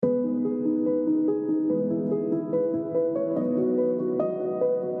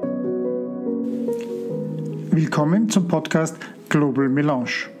Willkommen zum Podcast Global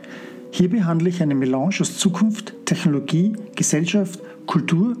Melange. Hier behandle ich eine Melange aus Zukunft, Technologie, Gesellschaft,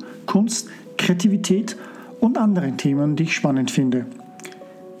 Kultur, Kunst, Kreativität und anderen Themen, die ich spannend finde.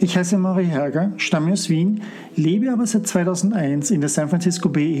 Ich heiße Mario Herger, stamme aus Wien, lebe aber seit 2001 in der San Francisco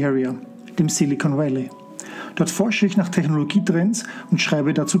Bay Area, dem Silicon Valley. Dort forsche ich nach Technologietrends und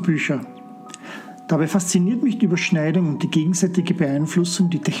schreibe dazu Bücher. Dabei fasziniert mich die Überschneidung und die gegenseitige Beeinflussung,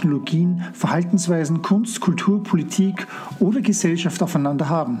 die Technologien, Verhaltensweisen, Kunst, Kultur, Politik oder Gesellschaft aufeinander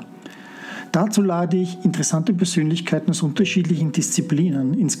haben. Dazu lade ich interessante Persönlichkeiten aus unterschiedlichen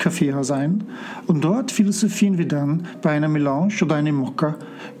Disziplinen ins Kaffeehaus ein und dort philosophieren wir dann bei einer Melange oder einem Mokka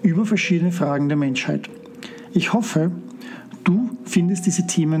über verschiedene Fragen der Menschheit. Ich hoffe, du findest diese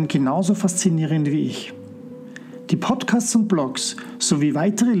Themen genauso faszinierend wie ich. Die Podcasts und Blogs sowie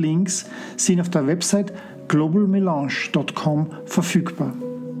weitere Links sind auf der Website globalmelange.com verfügbar.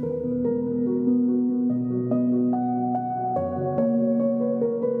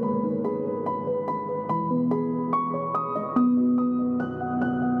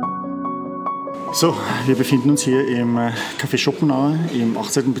 So, wir befinden uns hier im Café Schopenhauer im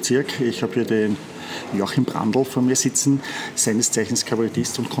 18. Bezirk. Ich habe hier den Joachim Brandl vor mir sitzen, seines Zeichens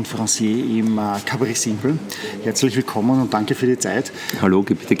Kabarettist und Konferencier im Cabaret Simple. Herzlich willkommen und danke für die Zeit. Hallo,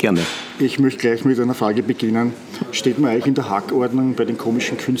 bitte gerne. Ich möchte gleich mit einer Frage beginnen. Steht man eigentlich in der Hackordnung bei den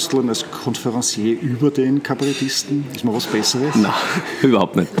komischen Künstlern als Konferencier über den Kabarettisten? Ist man was Besseres? Nein,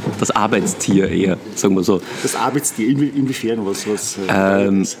 überhaupt nicht. Das Arbeitstier eher, sagen wir so. Das Arbeitstier, inwiefern? Was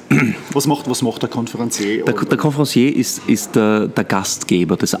macht der Konferencier? Der Konferencier ist der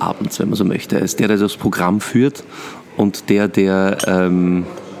Gastgeber des Abends, wenn man so möchte. Er ist der das Programm führt und der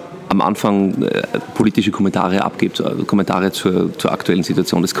am Anfang politische Kommentare abgibt, also Kommentare zur aktuellen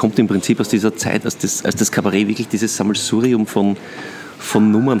Situation. Das kommt im Prinzip aus dieser Zeit, als das Kabarett wirklich dieses Sammelsurium von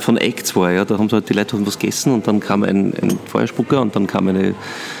Nummern, von Acts war. Ja. Da haben halt die Leute was gegessen und dann kam ein Feuerspucker und dann kam eine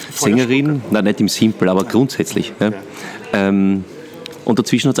Sängerin. Nein, nicht im Simple, aber grundsätzlich. Ja. Und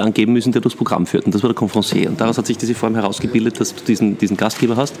dazwischen hat es einen geben müssen, der das Programm führt. Und das war der Konferencier. Und daraus hat sich diese Form herausgebildet, dass du diesen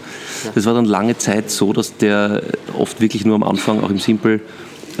Gastgeber hast. Das war dann lange Zeit so, dass der oft wirklich nur am Anfang, auch im Simple,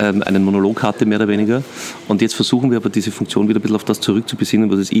 einen Monolog hatte, mehr oder weniger. Und jetzt versuchen wir aber diese Funktion wieder ein bisschen auf das zurückzubesinnen,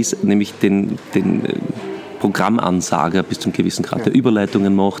 was es ist, nämlich den Programmansager bis zum gewissen Grad, der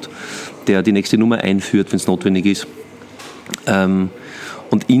Überleitungen macht, der die nächste Nummer einführt, wenn es notwendig ist.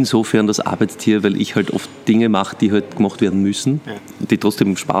 Und insofern das Arbeitstier, weil ich halt oft Dinge mache, die halt gemacht werden müssen, die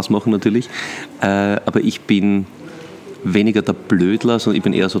trotzdem Spaß machen natürlich. Aber ich bin weniger der Blödler, sondern ich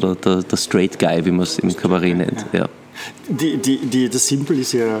bin eher so der Straight Guy, wie man es im Kabarett nennt. Ja. Das Simple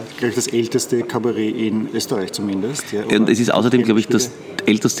ist ja, glaube ich, das älteste Kabarett in Österreich zumindest. Ja, und es ist außerdem, glaube ich, das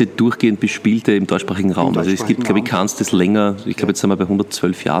älteste durchgehend bespielte im deutschsprachigen Raum. Also es gibt, glaube ich, keins, das länger, ich glaube, jetzt sind wir bei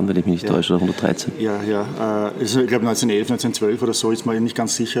 112 Jahren, wenn ich mich nicht täusche, oder 113. Ja. Also ich glaube 1911, 1912 oder so, ist man nicht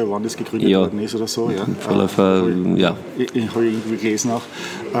ganz sicher, wann das gegründet worden ist oder so. Ja. Vorläufer, ja. Habe ich irgendwie gelesen auch.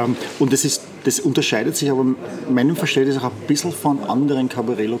 Und das unterscheidet sich aber meinem Verständnis auch ein bisschen von anderen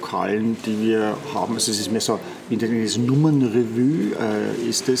Kabarettlokalen, die wir haben. Also es ist mehr so das Nummernrevue.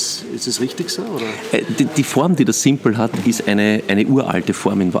 Ist das richtig so? Oder? Die Form, die das Simple hat, ist eine uralte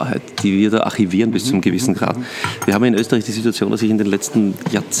Form in Wahrheit, die wir da archivieren bis zu einem gewissen Grad. Wir haben in Österreich die Situation, dass sich in den letzten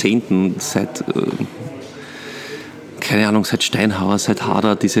Jahrzehnten seit Steinhauer, seit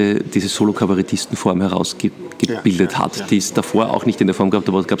Hader diese Solo-Kabarettistenform herausgebildet hat, die es davor auch nicht in der Form gab,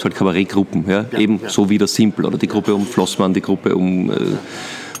 aber es gab halt Kabarettgruppen, so wie das Simple oder die Gruppe um Flossmann, die Gruppe um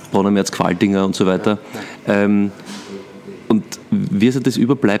Bonnermerz-Qualtinger und so weiter. Und wir sind das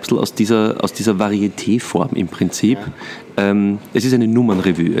Überbleibsel aus dieser Varieté-Form im Prinzip. Es ist eine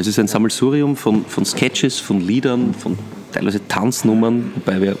Nummernrevue, es ist ein Sammelsurium von Sketches, von Liedern, von teilweise Tanznummern,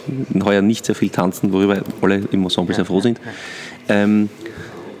 wobei wir heuer nicht sehr viel tanzen, worüber alle im Ensemble sehr froh sind.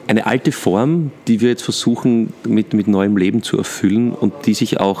 Eine alte Form, die wir jetzt versuchen mit neuem Leben zu erfüllen und die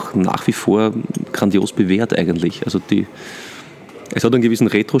sich auch nach wie vor grandios bewährt eigentlich. Also es hat einen gewissen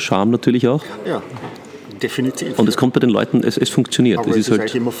Retro-Charme natürlich auch. Ja. Definitiv. Und es kommt bei den Leuten, es funktioniert. Aber es ist halt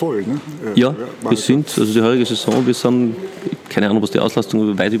eigentlich immer voll, ne? Ja, wir sind, also die heutige Saison, wir sind, keine Ahnung, was die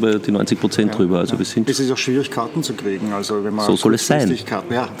Auslastung, weit über die 90% drüber. Also wir sind. Es ist auch schwierig, Karten zu kriegen. Also wenn man so soll es sein.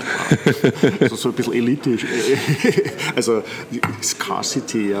 So ein bisschen elitisch. Also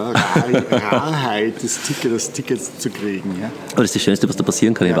Scarcity, Rarheit, das Ticket zu kriegen. Ja. Aber das ist das Schönste, was da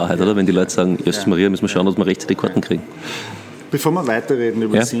passieren kann in Wahrheit, oder? Wenn die Leute sagen, Jesus Maria, müssen wir schauen, dass wir rechtzeitig Karten kriegen. Bevor wir weiterreden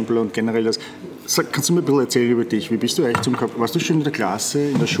über Simple und generell das, kannst du mir ein bisschen erzählen über dich? Wie bist du eigentlich warst du schon in der Klasse,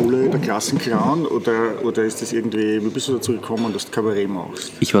 in der Schule, der Klassenclown oder ist das irgendwie, wie bist du dazu gekommen, dass du Kabarett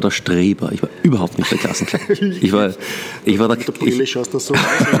machst? Ich war der Streber, ich war überhaupt nicht der Klassenclown. Ich war der... Mit der Brille schaust du so aus.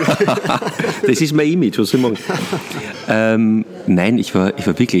 Das ist mein Image, was soll ich machen? Nein, ich war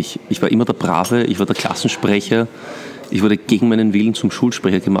immer der Brave, ich war der Klassensprecher. Ich wurde gegen meinen Willen zum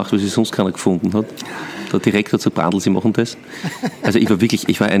Schulsprecher gemacht, weil sich sonst keiner gefunden hat. Der Direktor hat gesagt, Brandl, Sie machen das. Also ich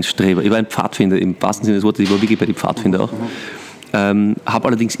war ein Streber, ich war ein Pfadfinder im wahrsten Sinne des Wortes, ich war wirklich bei den Pfadfinder auch. Habe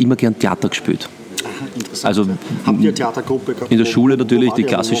allerdings immer gern Theater gespielt. Also habt ihr eine Theatergruppe gehabt? In der Schule natürlich, die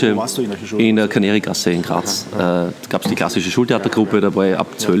klassische, wo warst du in der Schule? In der Kanärigasse in Graz. Da gab es die klassische Schultheatergruppe, da war ich ab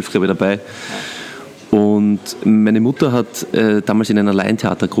 12, glaube ich, dabei. Und meine Mutter hat damals in einer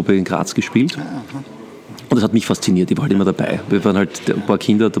Laientheatergruppe in Graz gespielt. Und das hat mich fasziniert, ich war halt immer dabei. Wir waren halt ein paar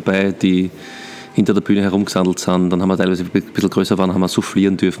Kinder dabei, die hinter der Bühne herumgesandelt sind. Dann haben wir teilweise ein bisschen größer waren, haben wir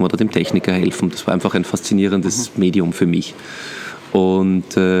soufflieren dürfen oder dem Techniker helfen. Das war einfach ein faszinierendes Medium für mich. Und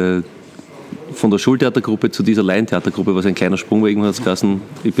von der Schultheatergruppe zu dieser Laientheatergruppe war es ein kleiner Sprung, weil irgendwann hat es geheißen,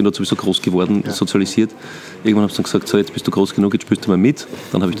 ich bin dort sowieso groß geworden, sozialisiert. Irgendwann habe ich dann gesagt, so jetzt bist du groß genug, jetzt spielst du mal mit.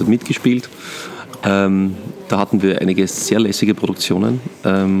 Dann habe ich dort mitgespielt. Da hatten wir einige sehr lässige Produktionen.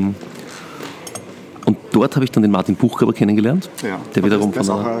 Und dort habe ich dann den Martin Buchgraber kennengelernt. Ja. Der wiederum das ist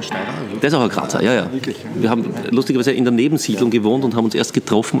auch ein Schneider? Der ist auch ein Grazer, ja. Wirklich, ja. Wir haben lustigerweise in der Nebensiedlung gewohnt und haben uns erst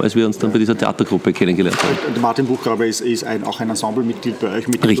getroffen, als wir uns dann bei dieser Theatergruppe kennengelernt haben. Der Martin Buchgraber ist auch ein Ensemblemitglied bei euch,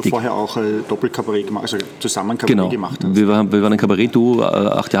 mit dem du vorher auch Doppelkabarett gemacht hast, also zusammen Kabarett gemacht hast. Wir waren ein Kabarett-Duo,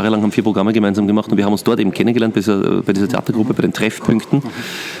 8 Jahre lang, haben 4 Programme gemeinsam gemacht und wir haben uns dort eben kennengelernt bei dieser Theatergruppe, bei den Treffpunkten,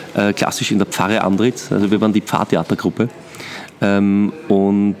 klassisch in der Pfarre Andritz, also wir waren die Pfarrtheatergruppe.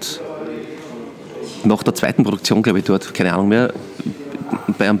 Und nach der zweiten Produktion, glaube ich, dort, keine Ahnung mehr,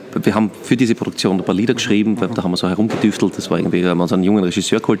 wir haben für diese Produktion ein paar Lieder geschrieben, da haben wir so herumgedüftelt, das war irgendwie, haben wir uns einen jungen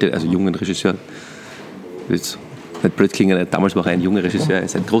Regisseur geholt, jetzt nicht blöd klingen, damals war er ein junger Regisseur, er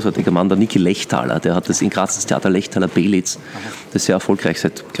ist ein großartiger Mann, der Niki Lechtaler, der hat das in Graz, das Theater Lechtaler Belitz, das sehr erfolgreich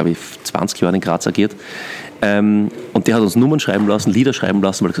seit, glaube ich, 20 Jahren in Graz agiert. Und der hat uns Nummern schreiben lassen, Lieder schreiben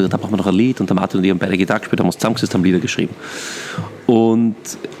lassen, weil er gesagt hat, da brauchen wir noch ein Lied, und der Martin und ich haben beide Gitarre gespielt, haben uns zusammengesetzt, haben Lieder geschrieben. Und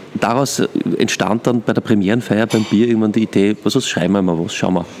daraus entstand dann bei der Premierenfeier beim Bier irgendwann die Idee, was schreiben wir mal was,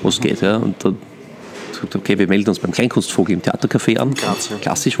 schauen wir, was geht. Ja. Und dann gesagt, okay, wir melden uns beim Kleinkunstvogel im Theatercafé an.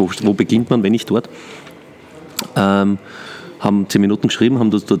 Klassisch, wo beginnt man, wenn nicht dort? Haben 10 Minuten geschrieben, haben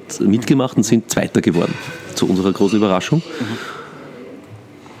das dort mitgemacht und sind Zweiter geworden, zu unserer großen Überraschung.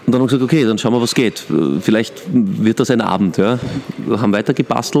 Und dann haben wir gesagt, okay, dann schauen wir, was geht. Vielleicht wird das ein Abend. Ja. Wir haben weiter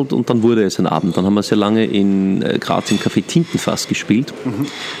gebastelt und dann wurde es ein Abend. Dann haben wir sehr lange in Graz im Café Tintenfass gespielt,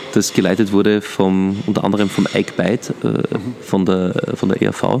 das geleitet wurde unter anderem vom Ike Beit von der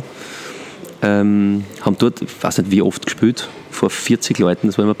ERV. Haben dort, ich weiß nicht wie oft gespielt, vor 40 Leuten,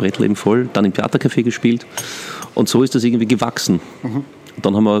 das war immer Brettleben voll, dann im Theatercafé gespielt und so ist das irgendwie gewachsen. Und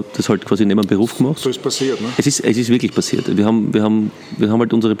dann haben wir das halt quasi neben dem Beruf gemacht. So ist passiert, ne? Es ist wirklich passiert. Wir haben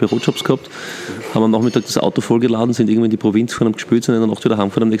halt unsere Bürojobs gehabt, haben am Nachmittag das Auto vollgeladen, sind irgendwo in die Provinz gefahren, haben gespielt, sind in der Nacht wieder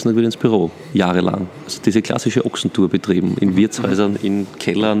heimgefahren, am nächsten Tag wieder ins Büro. Jahrelang. Also diese klassische Ochsentour betrieben. In Wirtshäusern, in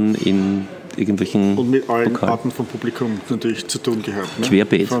Kellern, in irgendwelchen und mit allen Lokalen. Arten von Publikum natürlich zu tun gehabt. Ne?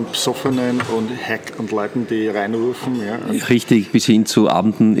 Querbeet. Von Besoffenen und Hack und Leuten, die reinrufen. Ja. Richtig, bis hin zu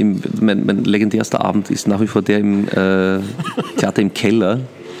Abenden. Mein legendärster Abend ist nach wie vor der im Theater im Keller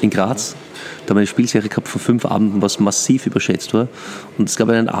in Graz. Da haben wir eine Spielserie gehabt von 5 Abenden, was massiv überschätzt war. Und es gab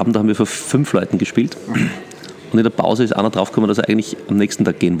einen Abend, da haben wir vor 5 Leuten gespielt. Und in der Pause ist einer draufgekommen, dass er eigentlich am nächsten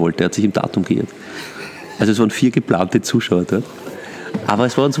Tag gehen wollte. Er hat sich im Datum geirrt. Also es waren 4 geplante Zuschauer dort. Aber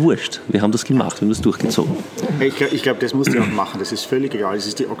es war uns wurscht. Wir haben das gemacht, wir haben das durchgezogen. Ich glaube, das musst du auch machen. Das ist völlig egal. Es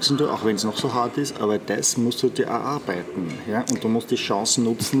ist die Ochsentour, auch wenn es noch so hart ist, aber das musst du dir erarbeiten. Ja? Und du musst die Chance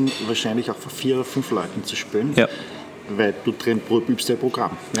nutzen, wahrscheinlich auch vor 4 oder 5 Leuten zu spielen. Ja. Weil du übst dein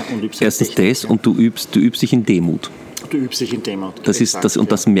Programm. Ja? Und übst erstens Technik, das, ja? Und du übst dich in Demut. Du übst dich in Demut.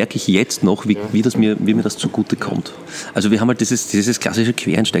 Das merke ich jetzt noch, wie mir das zugute kommt. Also wir haben halt dieses klassische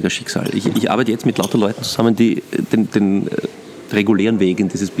Quereinsteigerschicksal. Ich arbeite jetzt mit lauter Leuten zusammen, die den regulären Weg in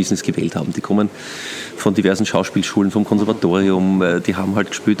dieses Business gewählt haben. Die kommen von diversen Schauspielschulen, vom Konservatorium, die haben halt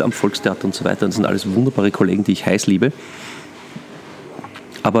gespielt am Volkstheater und so weiter. Das sind alles wunderbare Kollegen, die ich heiß liebe.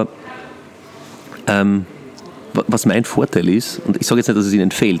 Aber was mein Vorteil ist, und ich sage jetzt nicht, dass es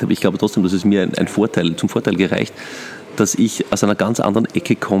ihnen fehlt, aber ich glaube trotzdem, dass es mir zum Vorteil gereicht, dass ich aus einer ganz anderen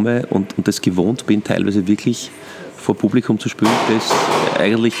Ecke komme und das gewohnt bin, teilweise wirklich vor Publikum zu spielen, das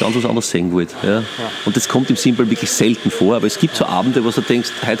eigentlich ganz was anderes sehen wollte. Ja. Und das kommt im Simple wirklich selten vor, aber es gibt so Abende, wo du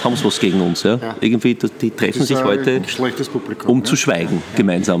denkst, heute haben sie was gegen uns. Ja. Irgendwie, die treffen sich heute, um zu schweigen,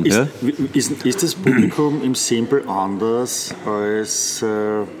 gemeinsam. Ist das Publikum im Simple anders als...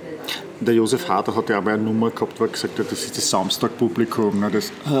 Der Josef Hader hat ja auch mal eine Nummer gehabt, wo er gesagt hat, das ist das Samstagpublikum, ne,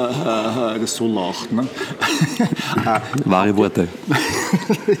 das so lacht. Ne? Wahre Worte.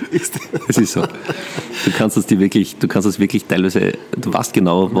 Es ist so. Du kannst das wirklich teilweise, du weißt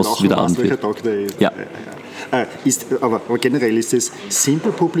genau, was wieder anfängt. Ja. Aber generell ist das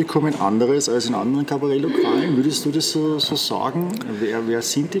Simple-Publikum ein anderes als in anderen Kabarettlokalen? Würdest du das so sagen? Wer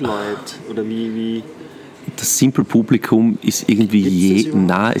sind die Leute? Oder wie? Das Simple-Publikum ist irgendwie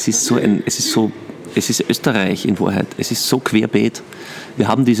es ist Österreich in Wahrheit. Es ist so querbeet. Wir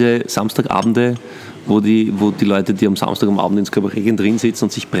haben diese Samstagabende, wo die Leute, die am Samstag am Abend ins Kabarett gehen, drin sitzen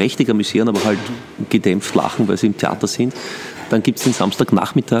und sich prächtig amüsieren, aber halt gedämpft lachen, weil sie im Theater sind. Dann gibt es den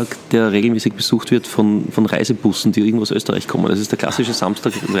Samstagnachmittag, der regelmäßig besucht wird von Reisebussen, die irgendwo aus Österreich kommen. Das ist der klassische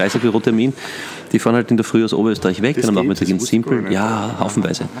Samstag-Reisebürotermin. Die fahren halt in der Früh aus Oberösterreich weg, dann am Nachmittag ins Simpel. Ja,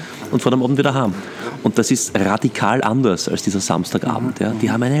 haufenweise. Und vor dem Abend wieder heim. Und das ist radikal anders als dieser Samstagabend. Ja.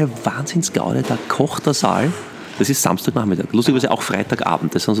 Die haben eine Wahnsinnsgaude, da kocht der Saal. Das ist Samstagnachmittag. Lustigerweise auch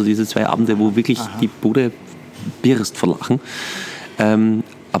Freitagabend. Das sind so diese 2 Abende, wo wirklich die Bude birst vor Lachen.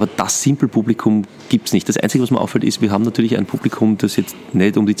 Aber das Simple-Publikum gibt es nicht. Das Einzige, was mir auffällt, ist, wir haben natürlich ein Publikum, das jetzt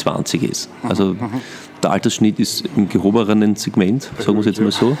nicht um die 20 ist. Also der Altersschnitt ist im gehobenen Segment, sagen wir es jetzt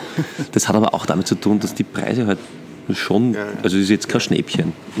mal so. Das hat aber auch damit zu tun, dass die Preise halt schon, also es ist jetzt kein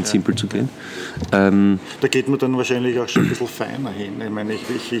Schnäppchen, in Simple zu gehen. Da geht man dann wahrscheinlich auch schon ein bisschen feiner hin. Ich meine,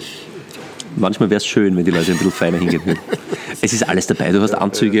 manchmal wäre es schön, wenn die Leute ein bisschen feiner hingehen würden. Es ist alles dabei. Du hast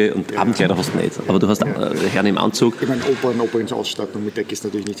Anzüge und Abendkleider hast du nicht. Aber du hast Herren im Anzug. Ich meine, Operns Ausstattung mit Deck ist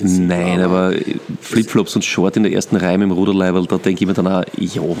natürlich nicht ins Nein, aber Flipflops und Short in der ersten Reihe mit dem Ruderleiberl, da denke ich mir dann auch,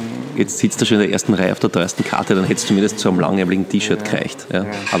 jetzt sitzt er schon in der ersten Reihe auf der teuersten Karte, dann hätte es zumindest zu einem langärmeligen T-Shirt gereicht. Ja.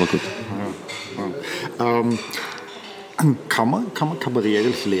 Aber gut. Kann man Kabarett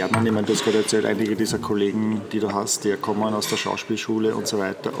eigentlich lernen? Ich meine, du hast gerade erzählt, einige dieser Kollegen, die du hast, die kommen aus der Schauspielschule und so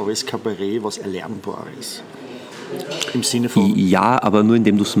weiter. Aber ist Kabarett was Erlernbares? Im Sinne von... Ja, aber nur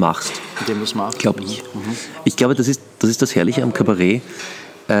indem du es machst. Indem du es machst? Glaube ich. Ich glaube, das ist das Herrliche am Kabarett.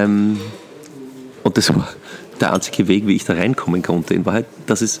 Und das war der einzige Weg, wie ich da reinkommen konnte. In Wahrheit,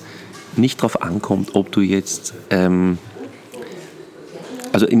 dass es nicht darauf ankommt, ob du jetzt...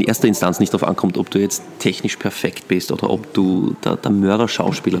 also in erster Instanz nicht darauf ankommt, ob du jetzt technisch perfekt bist oder ob du der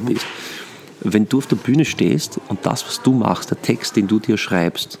Mörder-Schauspieler bist. Wenn du auf der Bühne stehst und das, was du machst, der Text, den du dir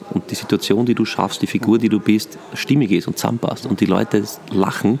schreibst und die Situation, die du schaffst, die Figur, die du bist, stimmig ist und zusammenpasst und die Leute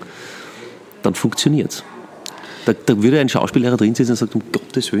lachen, dann funktioniert es. Da würde ein Schauspiellehrer drin sitzen und sagt, um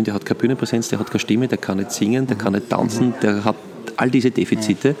Gottes Willen, der hat keine Bühnenpräsenz, der hat keine Stimme, der kann nicht singen, der kann nicht tanzen, der hat all diese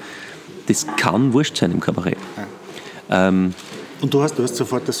Defizite. Das kann wurscht sein im Kabarett. Und du hast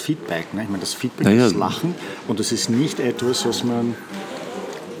sofort das Feedback. Ne? Ich meine, das Feedback ist das Lachen und das ist nicht etwas, was man...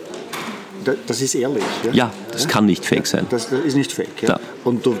 Das ist ehrlich. Ja, das kann nicht fake sein. Das ist nicht fake. Ja?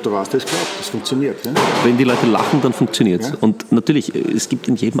 Und du weißt, das klappt, das funktioniert. Ja? Wenn die Leute lachen, dann funktioniert es. Ja? Und natürlich, es gibt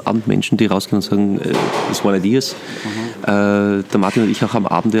in jedem Abend Menschen, die rausgehen und sagen, das waren Ideas. Der Martin und ich auch am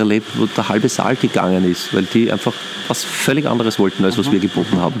Abend erlebt, wo der halbe Saal gegangen ist, weil die einfach was völlig anderes wollten, als was wir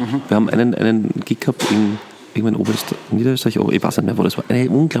geboten haben. Wir haben einen Gig gehabt irgendwann in Niederösterreich, ich weiß nicht mehr, wo das war. Eine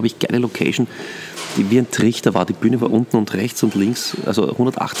unglaublich geile Location, die wie ein Trichter war. Die Bühne war unten und rechts und links, also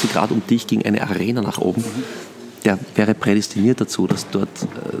 180 Grad um dich ging eine Arena nach oben. Der wäre prädestiniert dazu, dass dort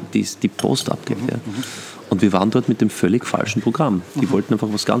die Post abgeht. Ja. Und wir waren dort mit dem völlig falschen Programm. Die wollten einfach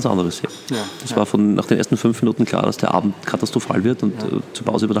was ganz anderes sehen. Es war nach den ersten 5 Minuten klar, dass der Abend katastrophal wird und zur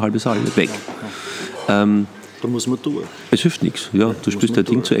Pause war der halbe Saal weg. Da muss man tun. Es hilft nichts. Ja, du spielst dein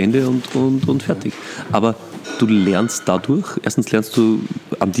Ding zu Ende und fertig. Aber du lernst dadurch, erstens lernst du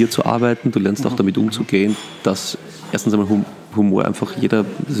an dir zu arbeiten, du lernst auch damit umzugehen, dass erstens einmal Humor einfach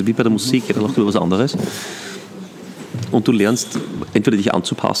also wie bei der Musik, jeder lacht über was anderes. Und du lernst entweder dich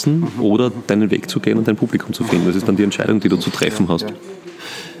anzupassen oder deinen Weg zu gehen und dein Publikum zu finden. Das ist dann die Entscheidung, die du zu treffen hast.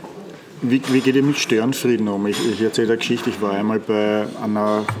 Wie geht ihr mit Störenfrieden um? Ich erzähle eine Geschichte. Ich war einmal bei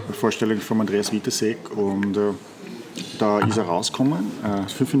einer Vorstellung von Andreas Witasek und da ist er rausgekommen,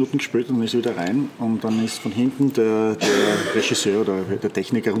 5 Minuten gespielt und dann ist er wieder rein und dann ist von hinten der Regisseur oder der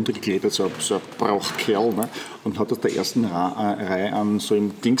Techniker runtergeklettert, so ein Brauchkerl, ne, und hat aus der ersten Reihe an so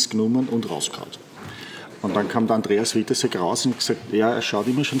im Dings genommen und rausgehauen. Und dann kam der Andreas Wittersek raus und hat gesagt, ja, er schaut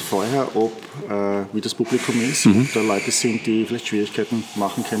immer schon vorher, wie das Publikum ist, ob da Leute sind, die vielleicht Schwierigkeiten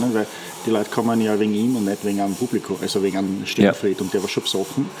machen können, weil die Leute kommen ja wegen ihm und nicht wegen einem Publikum, also wegen einem Stirnfried, und der war schon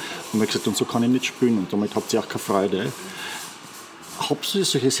besoffen. Und er hat gesagt, und so kann ich nicht spielen und damit habt ihr auch keine Freude. Habt ihr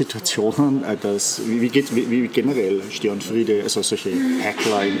solche Situationen, wie generell Stirnfriede, also solche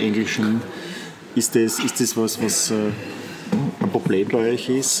Heckler im Englischen, ist das was ein Problem bei euch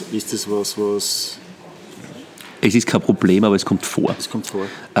ist? Ist das was... Es ist kein Problem, aber es kommt vor. Es kommt vor.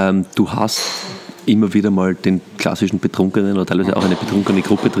 Du hast immer wieder mal den klassischen Betrunkenen oder teilweise auch eine betrunkene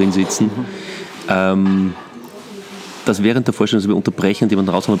Gruppe drin sitzen. Das während der Vorstellung, dass wir unterbrechen, die man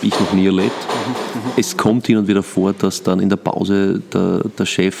raushauen, habe ich noch nie erlebt. Es kommt hin und wieder vor, dass dann in der Pause der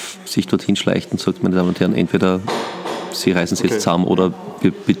Chef sich dorthin schleicht und sagt, meine Damen und Herren, entweder Sie reißen sich jetzt zusammen oder wir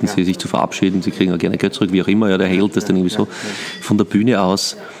bitten Sie, sich zu verabschieden, Sie kriegen auch gerne Geld zurück, wie auch immer. Ja, der hält das dann irgendwie so von der Bühne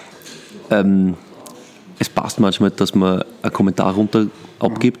aus. Es passt manchmal, dass man einen Kommentar runter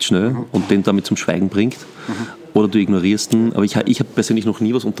abgibt, schnell, und den damit zum Schweigen bringt. Oder du ignorierst ihn. Aber ich habe persönlich noch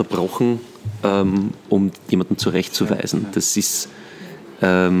nie was unterbrochen, um jemanden zurechtzuweisen. Das ist...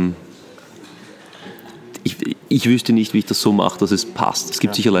 Ich wüsste nicht, wie ich das so mache, dass es passt. Es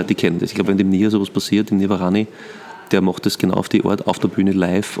gibt sicher Leute, die kennen das. Ich glaube, wenn dem Nia sowas passiert, dem Nivarani, der macht das genau auf die Art, auf der Bühne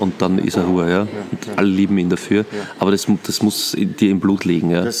live, und dann ist er Ruhe. Ja? Und alle lieben ihn dafür. Aber das muss dir im Blut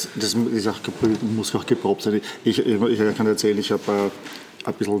liegen. Ja? Das ist auch, muss auch geprobt sein. Ich kann erzählen, ich habe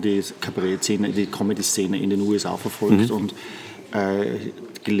ein bisschen die Kabarett-Szene, die Comedy-Szene in den USA verfolgt und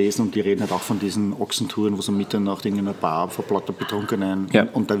gelesen, und die reden halt auch von diesen Ochsentouren, wo so Mitternacht in einer Bar vor lauter Betrunkenen,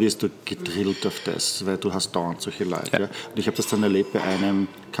 und da wirst du gedrillt auf das, weil du hast dauernd solche Leute. Ja. Und ich habe das dann erlebt bei einem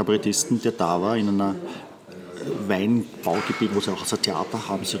Kabarettisten, der da war, in einer Weinbaugebiet, wo sie auch ein Theater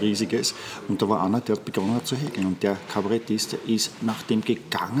haben, so riesiges, und da war einer, der hat begonnen zu häkeln, und der Kabarettist, der ist nach dem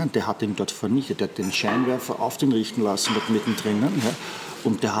gegangen, der hat ihn dort vernichtet, der hat den Scheinwerfer auf den richten lassen, dort mittendrin,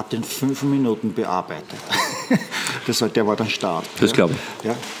 und der hat den 5 Minuten bearbeitet. Der war dann stark. Das glaube ich.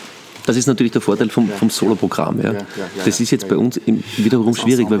 Ja. Das ist natürlich der Vorteil vom Soloprogramm. Ja. Das ist jetzt bei uns wiederum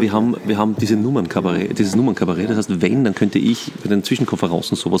schwierig, weil wir haben dieses Nummernkabarett. Das heißt, dann könnte ich bei den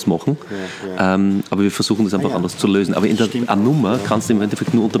Zwischenkonferenzen sowas machen, aber wir versuchen das einfach anders zu lösen. Aber in der Nummer kannst du im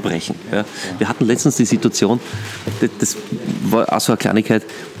Endeffekt nur unterbrechen. Ja. Wir hatten letztens die Situation, das war auch so eine Kleinigkeit,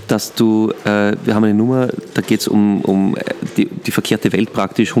 dass wir haben eine Nummer, da geht es um die verkehrte Welt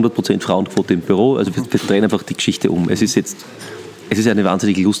praktisch, 100% Frauenquote im Büro, also wir drehen einfach die Geschichte um. Es ist eine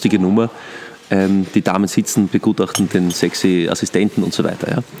wahnsinnig lustige Nummer. Die Damen sitzen, begutachten den sexy Assistenten und so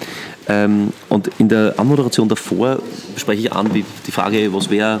weiter. Ja. Und in der Anmoderation davor spreche ich an die Frage, was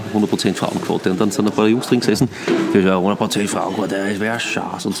wäre 100% Frauenquote? Und dann sind ein paar Jungs drin gesessen, das wäre 100% Frauenquote, das wäre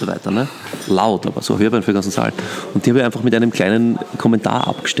Schatz und so weiter. Ne? Laut, aber so hörbar für den ganzen Saal. Und die habe ich einfach mit einem kleinen Kommentar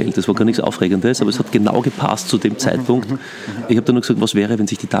abgestellt. Das war gar nichts Aufregendes, aber es hat genau gepasst zu dem Zeitpunkt. Ich habe dann nur gesagt, was wäre, wenn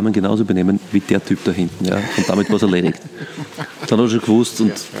sich die Damen genauso benehmen wie der Typ da hinten. Ja? Und damit war es erledigt. Dann hat er schon gewusst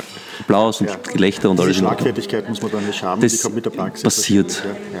und Applaus und Gelächter und alles. Die Schlagfertigkeit muss man dann nicht haben, das die kommt mit der Praxis. Passiert.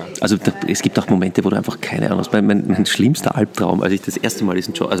 Also es gibt auch Momente, wo du einfach keine Ahnung hast. Mein schlimmster Albtraum, als ich das erste Mal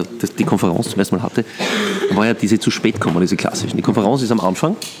die Konferenz zum ersten Mal hatte, war ja diese zu spät kommen, diese klassischen. Die Konferenz ist am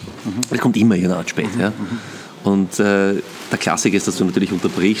Anfang, es kommt immer irgendeine Art spät. Ja. Und der Klassiker ist, dass du natürlich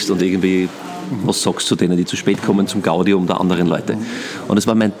unterbrichst und irgendwie was sagst zu denen, die zu spät kommen, zum Gaudium der anderen Leute. Und es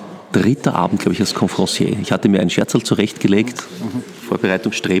war mein 3. Abend, glaube ich, als Konferencier. Ich hatte mir einen Scherzerl zurechtgelegt,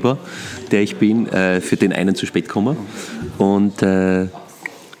 Vorbereitungsstreber, der ich bin, für den einen zu spät komme. Und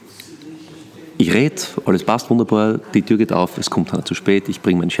ich rede, alles passt wunderbar, die Tür geht auf, es kommt einer zu spät, ich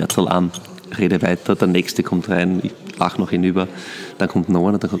bringe meinen Scherzerl an, rede weiter, der nächste kommt rein, ich lache noch hinüber, dann kommt noch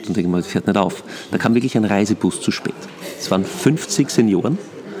einer, dann denke ich mir, das hört nicht auf. Da kam wirklich ein Reisebus zu spät. Es waren 50 Senioren,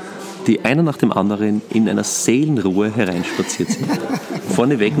 die einer nach dem anderen in einer Seelenruhe hereinspaziert sind.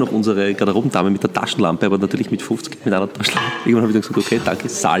 Vorneweg noch unsere Garderobendame mit der Taschenlampe, aber natürlich mit 50 mit einer Taschenlampe. Irgendwann habe ich dann gesagt, okay, danke,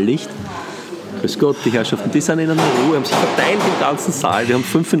 Saallicht. Grüß Gott, die Herrschaften, die sind in einer Ruhe, haben sich verteilt im ganzen Saal. Wir haben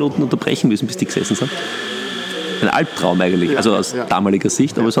 5 Minuten unterbrechen müssen, bis die gesessen sind. Ein Albtraum eigentlich, also aus damaliger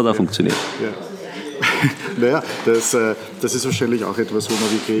Sicht, aber es hat auch funktioniert. Ja. Naja, das ist wahrscheinlich auch etwas, wo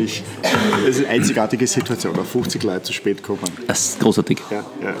man wirklich, das ist eine einzigartige Situation, auf 50 Leute zu spät kommen. Das ist großartig. Ja.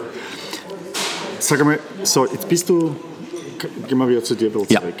 Sag einmal, so, jetzt bist du, gehen wir wieder zu dir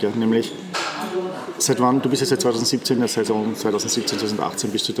zurück, nämlich, seit wann, du bist ja seit 2017, der Saison 2017, 2018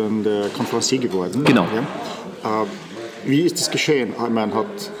 bist du dann der Konferencier geworden. Genau. Ja? Wie ist das geschehen? Ich meine,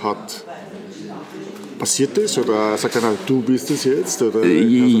 hat passiert das oder sagt einer, du bist es jetzt? Oder?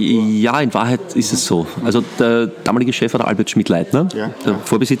 Ja, in Wahrheit ist es so. Also der damalige Chef war der Albert Schmidt-Leitner, der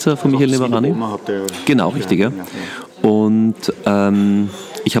Vorbesitzer von Michael Nevarani. Genau, richtig. Ja. Und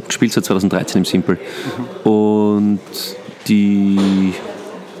Ich habe gespielt seit 2013 im Simple. Und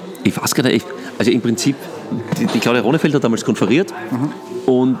ich weiß gar nicht, also im Prinzip, die Claudia Ronefeld hat damals konferiert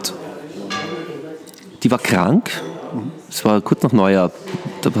und die war krank. Es war kurz nach Neujahr.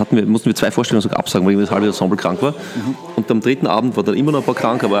 Da mussten wir 2 Vorstellungen sogar absagen, weil das halbe Ensemble krank war. Und am 3. Abend war dann immer noch ein paar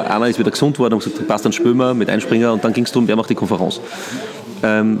krank, aber einer ist wieder gesund worden und gesagt, passt, dann spielen wir mit Einspringer. Und dann ging es darum, wer macht die Konferenz.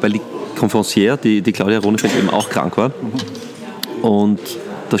 Weil die Konferencière, die Claudia Ronefeld, eben auch krank war. Und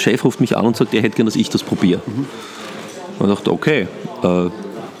der Chef ruft mich an und sagt, er hätte gern, dass ich das probiere. Und ich dachte, okay,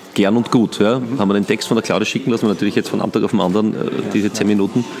 gern und gut. Ja. Haben wir den Text von der Claudia schicken lassen, natürlich jetzt von einem Tag auf den anderen, diese 10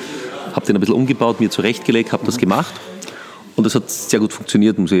 Minuten. Habe den ein bisschen umgebaut, mir zurechtgelegt, habe das gemacht. Und das hat sehr gut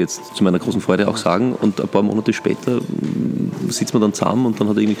funktioniert, muss ich jetzt zu meiner großen Freude auch sagen. Und ein paar Monate später sitzen wir dann zusammen und dann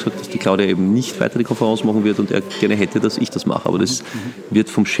hat er irgendwie gesagt, dass die Claudia eben nicht weiter die Konferenz machen wird und er gerne hätte, dass ich das mache. Aber das wird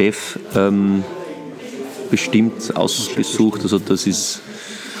vom Chef bestimmt ausgesucht. Also das ist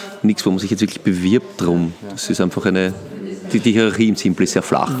nichts, wo man sich jetzt wirklich bewirbt drum. Das ist einfach die Hierarchie im Simple ist sehr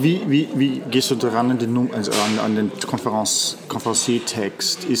flach. Wie gehst du daran an den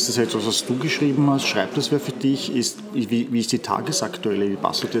Konferenztext? Ist das etwas, was du geschrieben hast? Schreibt das wer für dich? Wie ist die tagesaktuelle? Wie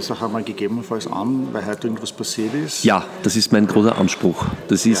passt du das auch einmal gegebenenfalls an, weil heute irgendwas passiert ist? Ja, das ist mein großer Anspruch.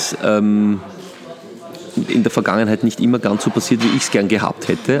 Das ist in der Vergangenheit nicht immer ganz so passiert, wie ich es gern gehabt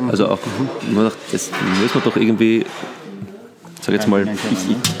hätte. Also auch, das müssen wir doch irgendwie, sag jetzt mal,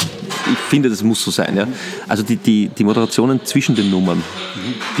 ich finde, das muss so sein. Ja? Also die Moderationen zwischen den Nummern,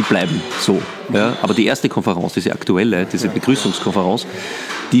 die bleiben so. Ja? Aber die erste Konferenz, diese aktuelle, diese Begrüßungskonferenz,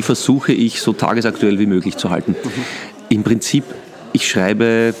 die versuche ich so tagesaktuell wie möglich zu halten. Im Prinzip, ich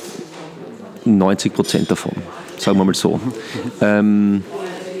schreibe 90% davon, sagen wir mal so.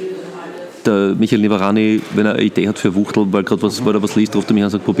 Der Michael Nivarani, wenn er eine Idee hat für Wuchtel, weil er was liest, ruft er mich an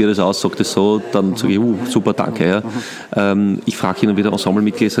und sagt, probier das aus, sagt das so, dann sage ich, super, danke. Ja. Ich frage hin und wieder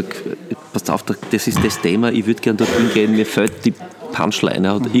Ensemblemitglieder, sage, passt auf, das ist das Thema, ich würde gerne dorthin gehen, mir fällt die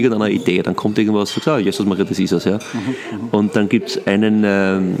Punchline, hat irgendeine Idee, dann kommt irgendwas, sagt, Jesus Maria, das ist es. Ja. Und dann gibt es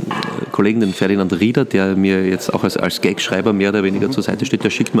einen Kollegen, den Ferdinand Rieder, der mir jetzt auch als Gagschreiber mehr oder weniger zur Seite steht,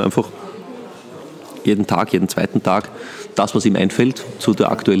 der schickt mir einfach jeden zweiten Tag, das, was ihm einfällt zu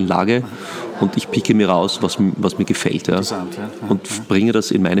der aktuellen Lage und ich picke mir raus, was mir gefällt. Ja. Und bringe das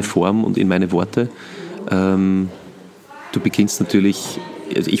in meine Form und in meine Worte. Du beginnst natürlich,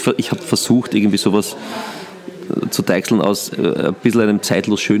 also ich habe versucht, irgendwie sowas zu deichseln aus ein bisschen einem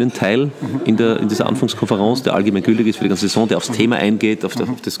zeitlos schönen Teil in dieser Anfangskonferenz, der allgemein gültig ist für die ganze Saison, der aufs Thema eingeht, auf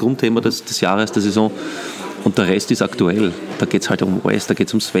das Grundthema des Jahres, der Saison. Und der Rest ist aktuell. Da geht es halt um alles, da geht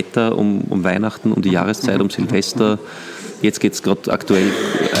es ums Wetter, um Weihnachten, um die Jahreszeit, um Silvester. Jetzt geht es gerade aktuell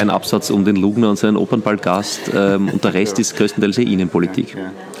ein Absatz um den Lugner und seinen Opernballgast und der Rest ist größtenteils Innenpolitik.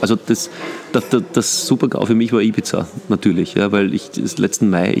 Also das Super-GAU für mich war Ibiza, natürlich, ja, weil letzten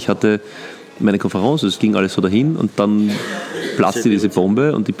Mai, ich hatte meine Konferenz, es ging alles so dahin und dann platzte diese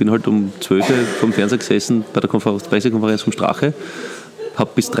Bombe und ich bin halt um 12 Uhr vom Fernseher gesessen bei der Pressekonferenz vom Strache,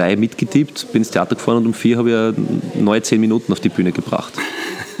 habe bis 3 mitgetippt, bin ins Theater gefahren und um 4 habe ich eine neue 10 Minuten auf die Bühne gebracht.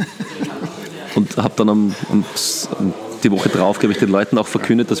 Und habe dann die Woche drauf, glaube ich, den Leuten auch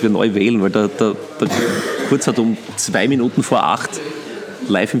verkündet, dass wir neu wählen, weil der Kurz hat um 2 Minuten vor 8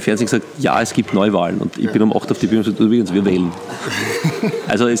 live im Fernsehen gesagt, ja, es gibt Neuwahlen. Und ich bin um 8 auf die Bühne und gesagt, übrigens, wir wählen.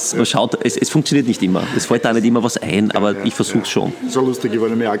 Also es funktioniert nicht immer. Es fällt da nicht immer was ein, aber ich versuche es schon. So lustig, ich war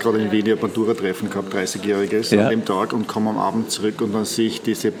nämlich auch gerade in Wien, ich habe ein Matura-Treffen gehabt, 30-Jähriges, an dem Tag und komme am Abend zurück und dann sehe ich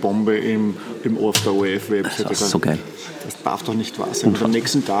diese Bombe im Ohr auf der ORF-Website. Das ist so geil. Das darf doch nicht wahr sein. Und am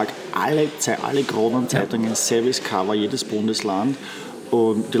nächsten Tag alle Kronenzeitungen, Service-Cover, jedes Bundesland.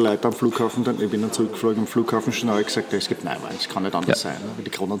 Und die Leute am Flughafen, ich bin dann zurückgeflogen am Flughafen, schon habe ich gesagt, es gibt Neuwahlen, es kann nicht anders sein, wie die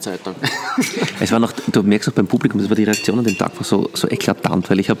Kronenzeitung. Es war noch, du merkst auch beim Publikum, das war die Reaktion an dem Tag war so eklatant,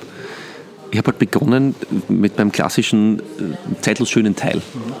 weil ich habe halt begonnen mit meinem klassischen zeitlos schönen Teil,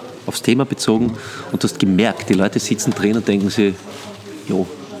 aufs Thema bezogen und du hast gemerkt, die Leute sitzen drin und denken sich, jo,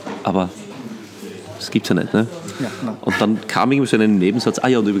 aber das gibt's ja nicht, ne? Ja, und dann kam irgendwie so ein Nebensatz,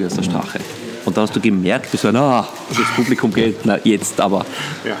 ja und übrigens der Strache. Und dann hast du gemerkt, das Publikum geht, jetzt aber.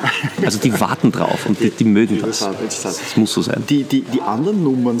 Ja. Also die warten drauf und die mögen das. Das muss so sein. Die anderen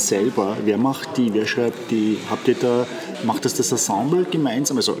Nummern selber, wer macht die, wer schreibt die? Macht das Ensemble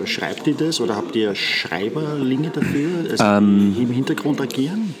gemeinsam? Also schreibt ihr das oder habt ihr Schreiberlinge dafür, die im Hintergrund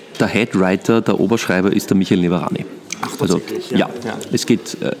agieren? Der Headwriter, der Oberschreiber ist der Michael Nivarani. Ach, tatsächlich? Also, ja. Es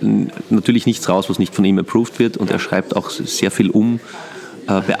geht natürlich nichts raus, was nicht von ihm approved wird und er schreibt auch sehr viel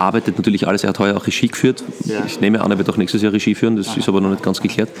bearbeitet natürlich alles. Er hat heuer auch Regie geführt. Ja. Ich nehme an, er wird auch nächstes Jahr Regie führen, das ist aber noch nicht ganz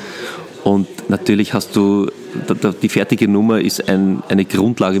geklärt. Und natürlich hast du, die fertige Nummer ist eine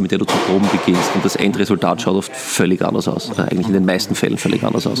Grundlage, mit der du zu proben beginnst. Und das Endresultat schaut oft völlig anders aus. Eigentlich in den meisten Fällen völlig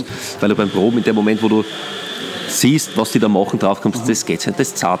anders aus. Weil du beim Proben, in dem Moment, wo du siehst, was die da machen, drauf kommst, das geht nicht,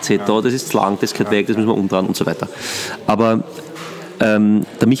 das zahlt sich da, das ist zu lang, das geht weg, das müssen wir umdrehen und so weiter. Aber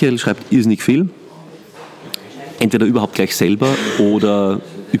der Michael schreibt irrsinnig viel. Entweder überhaupt gleich selber oder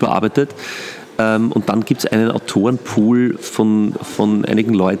überarbeitet. Und dann gibt es einen Autorenpool von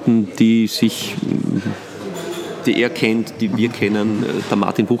einigen Leuten, die er kennt, die wir kennen. Der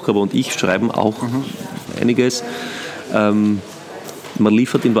Martin Buchgraber und ich schreiben auch einiges. Man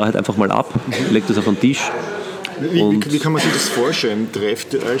liefert in Wahrheit einfach mal ab, legt es auf den Tisch. Wie kann man sich das vorstellen?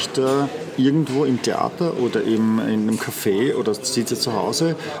 Trefft ihr euch da irgendwo im Theater oder in einem Café oder sitzt ihr zu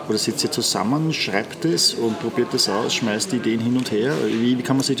Hause oder sitzt ihr zusammen, schreibt es und probiert es aus, schmeißt die Ideen hin und her? Wie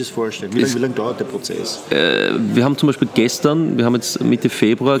kann man sich das vorstellen? Wie lange dauert der Prozess? Wir haben zum Beispiel wir haben jetzt Mitte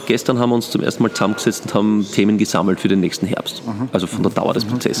Februar, gestern haben wir uns zum ersten Mal zusammengesetzt und haben Themen gesammelt für den nächsten Herbst. Also von der Dauer des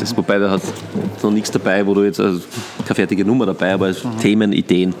Prozesses. Wobei da hat noch nichts dabei, wo du jetzt, also keine fertige Nummer dabei, aber Themen,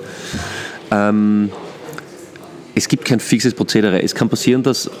 Ideen. Es gibt kein fixes Prozedere. Es kann passieren,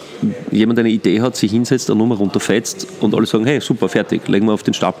 dass jemand eine Idee hat, sich hinsetzt, eine Nummer runterfetzt und alle sagen, hey, super, fertig, legen wir auf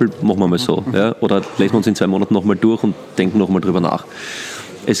den Stapel, machen wir mal so. Ja? Oder lesen wir uns in 2 Monaten nochmal durch und denken nochmal drüber nach.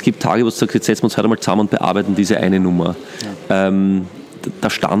 Es gibt Tage, wo du sagst, jetzt setzen wir uns heute mal zusammen und bearbeiten diese eine Nummer. Ja. Der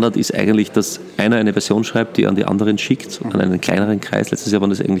Standard ist eigentlich, dass einer eine Version schreibt, die er an die anderen schickt, an einen kleineren Kreis. Letztes Jahr waren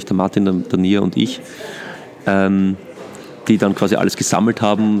das eigentlich der Martin, der Nia und ich. Die dann quasi alles gesammelt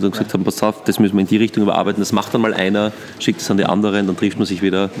haben und dann gesagt haben, pass auf, das müssen wir in die Richtung überarbeiten, das macht dann mal einer, schickt es an die anderen, dann trifft man sich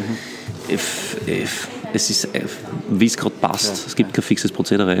wieder. Es ist, wie es gerade passt. Es gibt kein fixes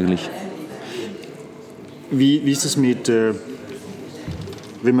Prozedere eigentlich. Wie ist es mit,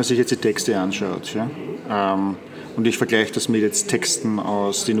 wenn man sich jetzt die Texte anschaut, ja? Und ich vergleiche das mit jetzt Texten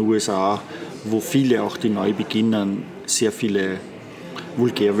aus den USA, wo viele, auch die neu beginnen, sehr viele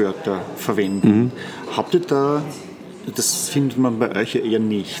Vulgärwörter verwenden. Habt ihr da, das findet man bei euch ja eher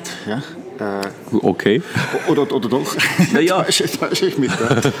nicht, ja? Okay. Oder doch? Naja. Täusche ich mich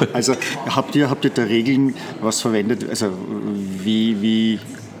da? Also habt ihr da Regeln, was verwendet, also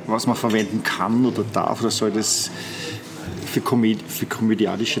was man verwenden kann oder darf, oder soll das für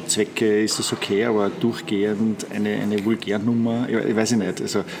komödiantische Zwecke ist das okay, aber durchgehend eine Vulgärnummer, ich weiß nicht,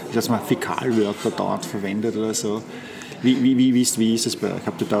 also dass man Fäkalwörter dauernd verwendet oder so. Wie ist das bei euch?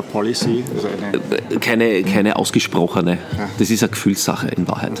 Habt ihr da eine Policy? Also keine ausgesprochene. Ja. Das ist eine Gefühlssache in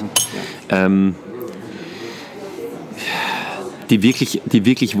Wahrheit. Ja. Die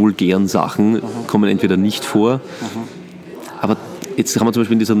wirklich vulgären Sachen kommen entweder nicht vor, aber jetzt haben wir zum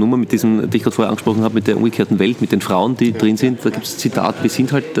Beispiel in dieser Nummer, die ich gerade vorher angesprochen habe, mit der umgekehrten Welt, mit den Frauen, die drin sind, da gibt es ein Zitat,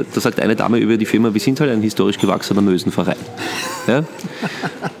 da sagt eine Dame über die Firma, wir sind halt ein historisch gewachsener Mösenverein. Ja?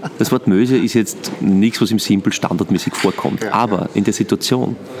 Das Wort Möse ist jetzt nichts, was im Simpel standardmäßig vorkommt, aber in der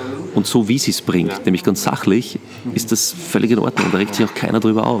Situation und so wie sie es bringt, nämlich ganz sachlich, ist das völlig in Ordnung, da regt sich auch keiner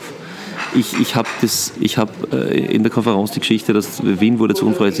drüber auf. Ich habe in der Konferenz die Geschichte, dass Wien wurde zur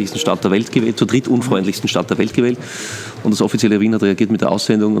unfreundlichsten Stadt der Welt gewählt, zur drittunfreundlichsten Stadt der Welt gewählt. Und das offizielle Wien hat reagiert mit der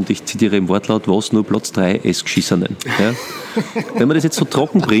Aussendung, und ich zitiere im Wortlaut, was nur Platz 3 es Geschissenen. Ja? Wenn man das jetzt so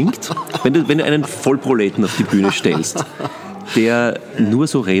trocken bringt, wenn du einen Vollproleten auf die Bühne stellst, der nur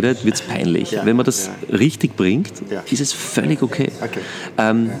so redet, wird es peinlich. Wenn man das richtig bringt, ist es völlig okay.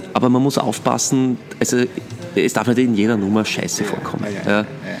 Aber man muss aufpassen, also es darf nicht in jeder Nummer Scheiße vorkommen. Ja?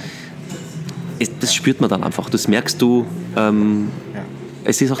 Das spürt man dann einfach, das merkst du.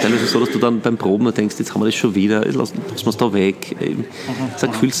 Es ist auch teilweise so, dass du dann beim Proben denkst, jetzt haben wir das schon wieder, lassen wir es da weg. Das ist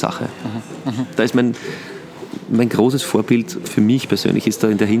eine Gefühlssache. Da ist mein großes Vorbild für mich persönlich ist da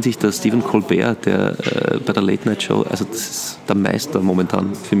in der Hinsicht der Stephen Colbert, der bei der Late Night Show, also das ist der Meister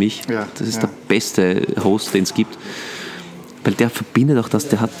momentan für mich. Das ist der beste Host, den es gibt. Weil der verbindet auch das,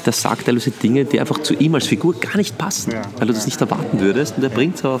 der sagt teilweise Dinge, die einfach zu ihm als Figur gar nicht passen, weil du das nicht erwarten würdest. Und er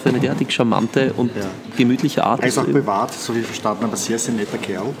bringt es auf eine derartig charmante und gemütliche Art. Er ist auch privat, so wie verstanden, aber sehr, sehr netter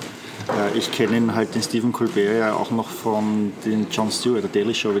Kerl. Ich kenne ihn halt, den Stephen Colbert, ja auch noch von den Jon Stewart, der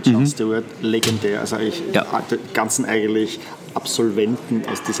Daily Show mit Jon Stewart, legendär. Also die ganzen eigentlich Absolventen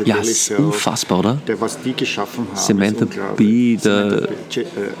aus dieser Daily Show. Unfassbar, oder? Was die geschaffen haben. Samantha Bee, der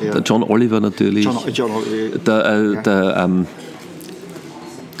John Oliver natürlich. John Oliver.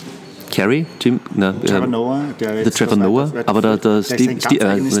 Carrey, Trevor Noah, der Trevor Noah, aber der Steve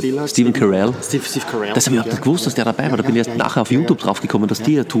Carell. Steve Carell. Das habe ich auch nicht gewusst, dass der dabei war. Da bin ich erst nachher auf YouTube draufgekommen, dass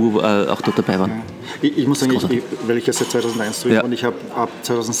die auch dort dabei waren. Ich muss sagen, weil ich ja seit 2001 drin war und ich habe ab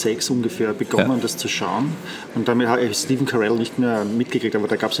 2006 ungefähr begonnen, das zu schauen. Und damit habe ich Steve Carell nicht mehr mitgekriegt, aber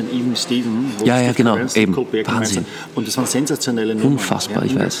da gab es einen Even Steven, wo Steve genau, Carell, eben, Wahnsinn. Und das waren sensationelle Nummern. Unfassbar,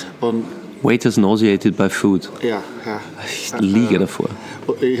 ich weiß. Waiters nauseated by food. Ja. Ich liege davor.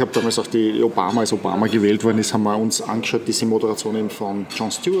 Ich habe damals auch die Obama, als Obama gewählt worden ist, haben wir uns angeschaut, diese Moderationen von Jon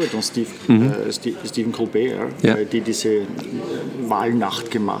Stewart und Stephen Colbert, die diese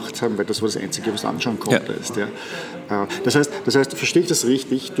Wahlnacht gemacht haben, weil das war das Einzige, was du anschauen konntest. Ja. Das heißt, verstehe ich das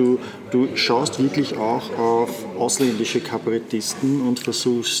richtig, du schaust wirklich auch auf ausländische Kabarettisten und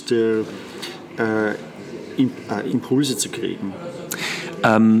versuchst Impulse zu kriegen.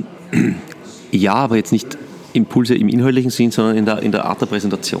 Ja, aber jetzt nicht Impulse im inhaltlichen Sinn, sondern in der Art der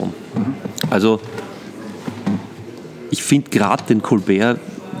Präsentation. Also ich finde gerade den Colbert,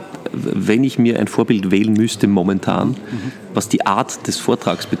 wenn ich mir ein Vorbild wählen müsste momentan, was die Art des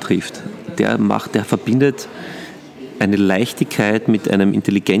Vortrags betrifft, der verbindet eine Leichtigkeit mit einem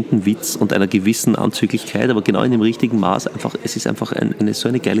intelligenten Witz und einer gewissen Anzüglichkeit, aber genau in dem richtigen Maß. Es ist einfach so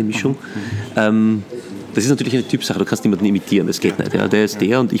eine geile Mischung. Das ist natürlich eine Typsache, du kannst niemanden imitieren, das geht nicht. Ja. Der ist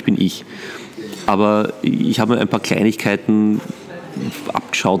der und ich bin ich. Aber ich habe mir ein paar Kleinigkeiten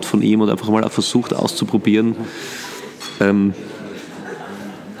abgeschaut von ihm und einfach mal versucht auszuprobieren,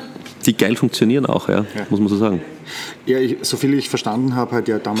 die geil funktionieren auch, muss man so sagen. Ja, soviel ich verstanden habe, hat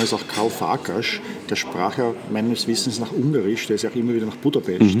ja damals auch Karl Farkas, der sprach ja meines Wissens nach Ungarisch, der ist ja auch immer wieder nach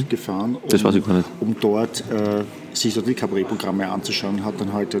Budapest gefahren, um dort sich so die Kabarettprogramme anzuschauen, hat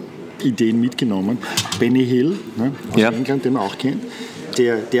dann halt Ideen mitgenommen. Benny Hill, aus England, den man auch kennt,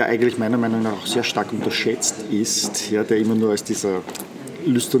 der eigentlich meiner Meinung nach auch sehr stark unterschätzt ist, der immer nur als dieser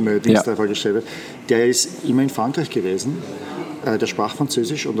lüsterne Dienstleister vorgestellt wird, der ist immer in Frankreich gewesen. Der sprach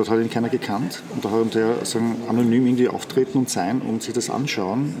Französisch und dort hat ihn keiner gekannt. Und da hat er anonym irgendwie auftreten und sein und sich das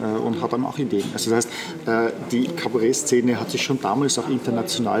anschauen und hat dann auch Ideen. Also das heißt, die Kabarettszene hat sich schon damals auch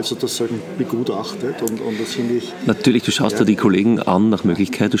international sozusagen begutachtet und das finde ich... Natürlich, du schaust da die Kollegen an nach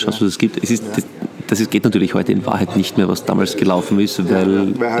Möglichkeit, du schaust, was es gibt. Das geht natürlich heute in Wahrheit nicht mehr, was damals gelaufen ist,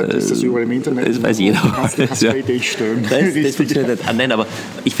 weil... weil halt ist das überall im Internet. Das weiß jeder. Kannst du Ideen stellen. Das funktioniert nicht. Nein, aber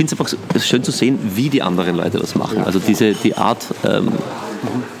ich finde es einfach schön zu sehen, wie die anderen Leute das machen. Also die Art, der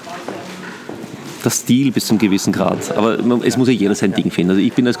Stil bis zum gewissen Grad. Aber es muss ja jeder sein Ding finden. Also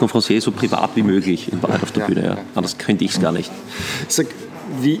ich bin als Conferencier so privat wie möglich in Wahrheit auf der Bühne. Ja. Anders könnte ich es gar nicht. Sag,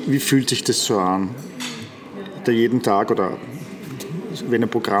 wie fühlt sich das so an? Da jeden Tag oder... wenn ein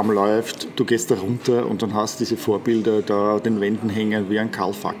Programm läuft, du gehst da runter und dann hast diese Vorbilder da an den Wänden hängen, wie ein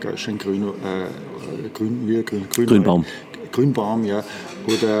Karl Farkas, ein Grünbaum, ja,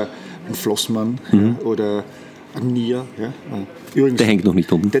 oder ein Flossmann, oder ein Nier. Ja. Übrigens, der hängt noch nicht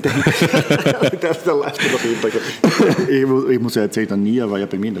unten. Der läuft noch jeden Tag. Ich muss ja erzählen, der Nier war ja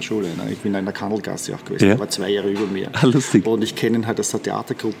bei mir in der Schule. Ne? Ich bin in der Kandelgasse auch gewesen, der war 2 Jahre über mir. Lustig. Und ich kenne ihn halt aus der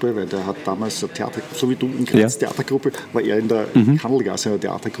Theatergruppe, weil der hat damals eine so wie du in Graz Theatergruppe, war er in der Kandelgasse in der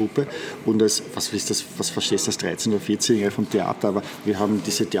Theatergruppe. Und was verstehst du als 13- oder 14-Jähriger vom Theater? Aber wir haben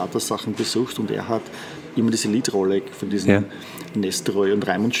diese Theatersachen besucht und er hat immer diese Liedrolle von diesen Nestroy- und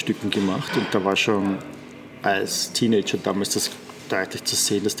Raimund-Stücken gemacht. Und da war schon als Teenager damals das deutlich zu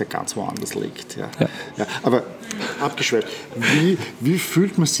sehen, dass der ganz woanders liegt. Ja. Aber abgeschweift, wie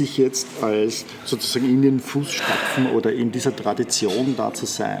fühlt man sich jetzt als sozusagen in den Fußstapfen oder in dieser Tradition da zu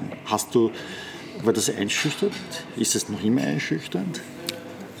sein? War das einschüchternd? Ist es noch immer einschüchternd?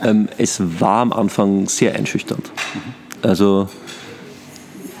 Es war am Anfang sehr einschüchternd. Also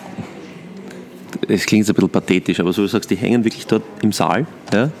es klingt ein bisschen pathetisch, aber so wie du sagst, die hängen wirklich dort im Saal.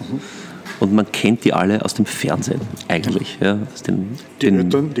 Ja? Und man kennt die alle aus dem Fernsehen eigentlich. Ja,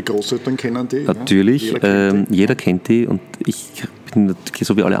 die Großeltern kennen die. Natürlich, jeder kennt die. Und ich bin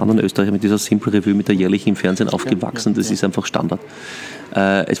so wie alle anderen Österreicher mit dieser Simple Revue, mit der jährlichen im Fernsehen aufgewachsen. Das ist einfach Standard.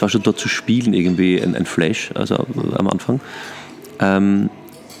 Es war schon dort zu spielen irgendwie ein Flash, also am Anfang.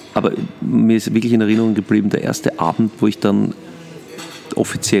 Aber mir ist wirklich in Erinnerung geblieben, der erste Abend, wo ich dann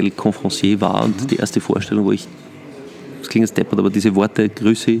offiziell Conferencier war und die erste Vorstellung, wo ich, das klingt jetzt deppert, aber diese Worte,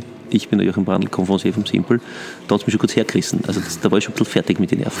 Grüße, ich bin der Joachim Brandl, Conferencier vom Simple, da hat es mich schon kurz hergerissen. Also da war ich schon ein bisschen fertig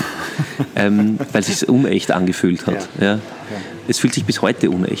mit den Nerven. Weil es sich unecht angefühlt hat. Ja. Es fühlt sich bis heute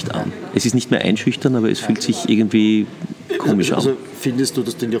unecht an. Es ist nicht mehr einschüchtern, aber es fühlt sich irgendwie komisch an. Also findest du,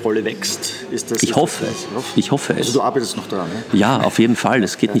 dass du in die Rolle wächst? Ich hoffe es. Also du arbeitest noch daran, ne? Ja, auf jeden Fall.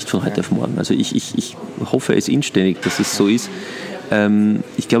 Das geht nicht von heute auf morgen. Also ich hoffe es inständig, dass es so ist.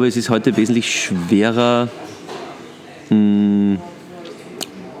 Ich glaube, es ist heute wesentlich schwerer,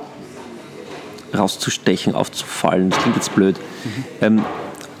 rauszustechen, aufzufallen. Das klingt jetzt blöd.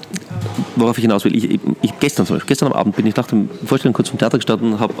 Worauf ich hinaus will, ich gestern am Abend bin ich nach dem Vorstellung kurz vom Theater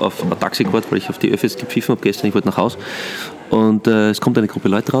gestanden, habe auf ein Taxi gewartet, weil ich auf die Öffis gepfiffen habe gestern, ich wollte nach Hause und es kommt eine Gruppe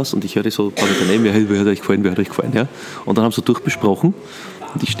Leute raus und ich höre die so ein paar Meter neben mir, hey, wer hat euch gefallen, ja? Und dann haben sie so durchbesprochen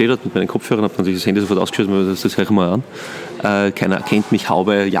und ich stehe dort mit meinen Kopfhörern, habe natürlich das Handy sofort ausgeschossen, das höre ich mal an. Keiner erkennt mich,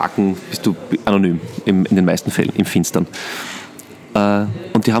 Haube, Jacken, bist du anonym, in den meisten Fällen, im Finstern.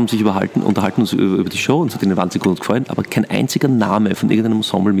 Und die haben sich unterhalten uns über die Show und es hat ihnen wahnsinnig gut gefallen, aber kein einziger Name von irgendeinem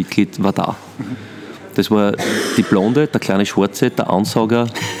Ensemblemitglied war da. Das war die Blonde, der kleine Schwarze, der Ansauger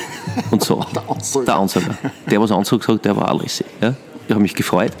und so. Der Ansauger. Der, was Ansauger gesagt, der war alles. Ja? Ich habe mich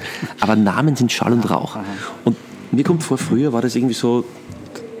gefreut. Aber Namen sind Schall und Rauch. Und mir kommt vor, früher war das irgendwie so,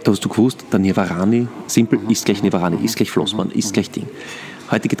 da hast du gewusst, der Nevarani, Simpel ist gleich Nevarani, ist gleich Flossmann, ist gleich Ding.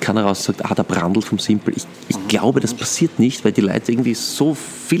 Heute geht keiner raus und sagt, der Brandl vom Simpel. Ich glaube, das passiert nicht, weil die Leute irgendwie so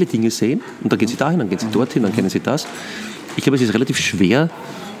viele Dinge sehen und dann gehen sie dahin, dann gehen sie dorthin, dann kennen sie das. Ich glaube, es ist relativ schwer,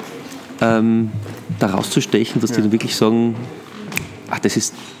 da rauszustechen, dass die dann wirklich sagen, das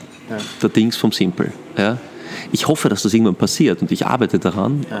ist der Dings vom Simpel. Ja? Ich hoffe, dass das irgendwann passiert und ich arbeite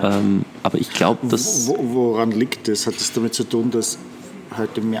daran, aber ich glaube, dass... Woran liegt das? Hat das damit zu tun, dass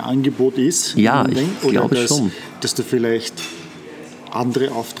heute mehr Angebot ist? Ja, ich glaube schon. Dass du vielleicht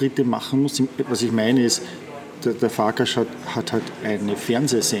andere Auftritte machen musst. Was ich meine ist, der Farkas hat halt eine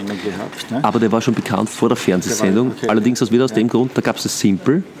Fernsehsendung gehabt. Ne? Aber der war schon bekannt vor der Fernsehsendung. Okay. Allerdings wieder aus dem Grund, da gab es das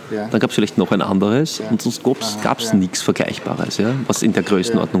Simple, dann gab es vielleicht noch ein anderes und sonst gab es nichts Vergleichbares, was in der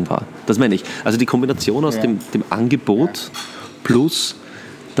Größenordnung war. Das meine ich. Also die Kombination aus dem Angebot plus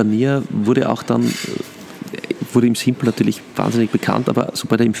der Nia wurde im Simple natürlich wahnsinnig bekannt, aber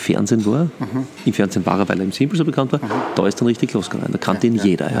sobald er im Fernsehen war, im Fernsehen war er, weil er im Simple so bekannt war, da ist dann richtig losgegangen. Da kannte ihn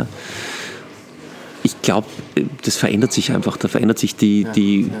jeder. Ja. Ich glaube, das verändert sich einfach. Da verändert sich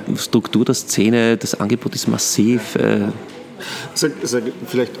die Struktur der Szene, das Angebot ist massiv.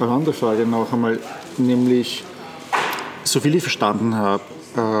 Vielleicht eine andere Frage noch einmal, nämlich, so viel ich verstanden habe,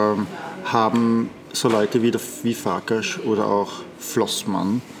 haben so Leute wie Farkas oder auch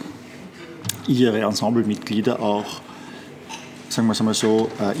Flossmann ihre Ensemblemitglieder auch, sagen wir es einmal so,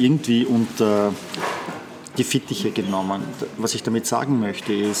 irgendwie unter die Fittiche genommen. Was ich damit sagen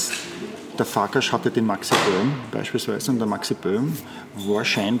möchte ist, der Farkas hatte den Maxi Böhm beispielsweise und der Maxi Böhm war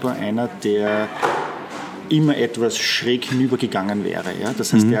scheinbar einer, der immer etwas schräg hinübergegangen wäre. Ja?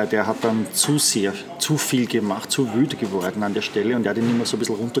 Das heißt, der hat dann zu viel gemacht, zu wütend geworden an der Stelle und der hat ihn immer so ein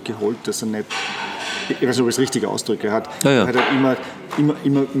bisschen runtergeholt, dass er nicht, ich weiß nicht, ob ich es richtig ausdrücke, hat halt immer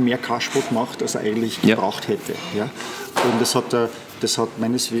mehr Kasperl gemacht, als er eigentlich gebraucht hätte. Ja? Und das hat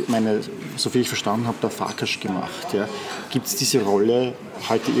so viel ich verstanden habe, der Farkas gemacht. Ja? Gibt es diese Rolle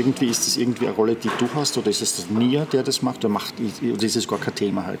heute irgendwie, ist das irgendwie eine Rolle, die du hast, oder ist es das Nia, der das macht, oder ist es gar kein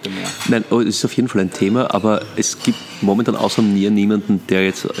Thema heute mehr? Nein, es ist auf jeden Fall ein Thema, aber es gibt momentan außer Nia niemanden, der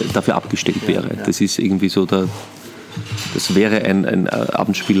jetzt dafür abgestellt wäre. Ja. Das ist irgendwie so das wäre ein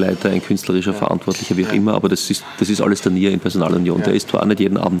Abendspielleiter, ein künstlerischer Verantwortlicher, wie auch immer, aber das ist alles der Nia in Personalunion. Ja. Der ist zwar auch nicht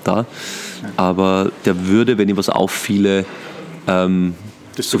jeden Abend da, aber der würde, wenn ihm was auffiele,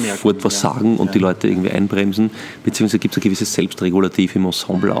 sofort was sagen und die Leute irgendwie einbremsen, beziehungsweise gibt es ein gewisses Selbstregulativ im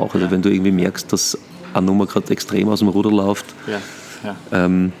Ensemble auch. Also wenn du irgendwie merkst, dass eine Nummer gerade extrem aus dem Ruder läuft,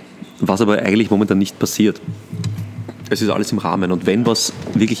 was aber eigentlich momentan nicht passiert. Es ist alles im Rahmen und wenn was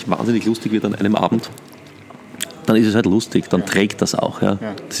wirklich wahnsinnig lustig wird an einem Abend, dann ist es halt lustig, dann trägt das auch. Ja.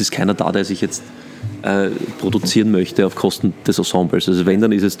 Das ist keiner da, der sich jetzt produzieren möchte auf Kosten des Ensembles. Also wenn,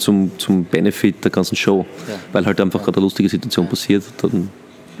 dann ist es zum Benefit der ganzen Show, weil halt einfach gerade eine lustige Situation passiert, dann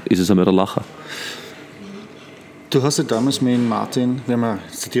ist es einmal der Lacher. Du hast ja damals mit Martin, wir haben ein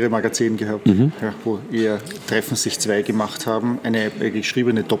Satire-Magazin gehabt, wo ihr Treffen sich zwei gemacht haben, eine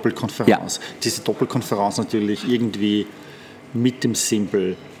geschriebene Doppelkonferenz. Ja. Diese Doppelkonferenz natürlich irgendwie mit dem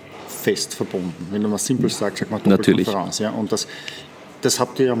Simple fest verbunden. Wenn du mal Simple sagst, sagt man Doppelkonferenz. Ja? Und das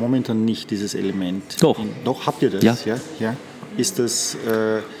habt ihr ja momentan nicht, dieses Element. Doch. Doch, habt ihr das? Ja. Ist es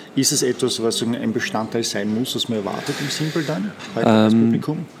etwas, was ein Bestandteil sein muss, was man erwartet im Simple dann, heute als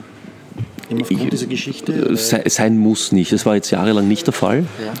Publikum? Aufgrund dieser Geschichte? Sein muss nicht. Das war jetzt jahrelang nicht der Fall.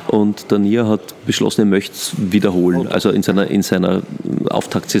 Ja. Und der Nia hat beschlossen, er möchte es wiederholen. Okay. Also in seiner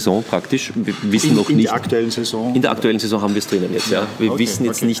Auftaktsaison praktisch. Wir wissen noch nicht. In der aktuellen Saison? In der aktuellen Saison haben wir es drinnen jetzt. Ja. Wir wissen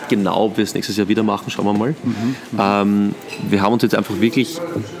jetzt nicht genau, ob wir es nächstes Jahr wieder machen. Schauen wir mal. Wir haben uns jetzt einfach wirklich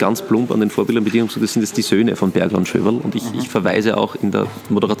ganz plump an den Vorbildern bedient und gesagt, das sind jetzt die Söhne von Berger und Schöberl. Und ich verweise auch in der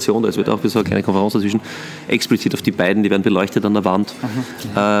Moderation, da wird auch so eine kleine Konferenz dazwischen, explizit auf die beiden, die werden beleuchtet an der Wand,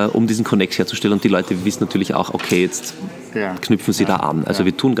 um diesen Connex herzustellen und die Leute wissen natürlich auch, okay, jetzt knüpfen sie da an. Also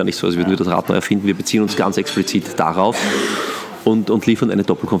wir tun gar nicht so, als würden wir das Rad neu erfinden, wir beziehen uns ganz explizit darauf und liefern eine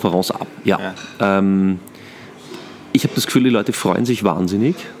Doppelkonferenz ab. Ja. Ich habe das Gefühl, die Leute freuen sich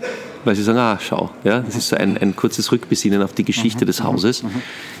wahnsinnig, weil sie sagen, schau, ja, das ist so ein kurzes Rückbesinnen auf die Geschichte des Hauses.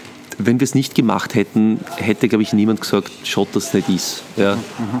 Wenn wir es nicht gemacht hätten, hätte, glaube ich, niemand gesagt, schaut, das nicht ist. Ja.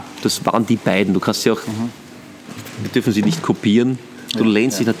 Das waren die beiden. Du kannst sie auch, wir dürfen sie nicht kopieren. Du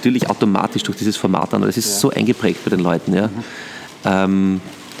lehnst dich natürlich automatisch durch dieses Format an. Das ist so eingeprägt bei den Leuten. Ja. Wir haben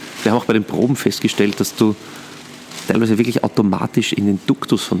auch bei den Proben festgestellt, dass du teilweise wirklich automatisch in den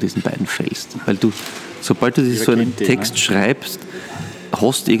Duktus von diesen beiden fällst. Weil du, sobald du so einen Text schreibst,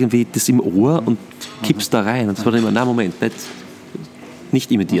 hast irgendwie das im Ohr und kippst da rein. Und das war dann immer, na Moment,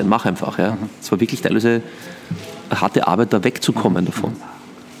 nicht imitieren, mach einfach. Ja. Es war wirklich teilweise eine harte Arbeit, da wegzukommen davon.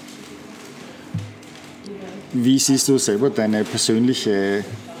 Wie siehst du selber deine persönliche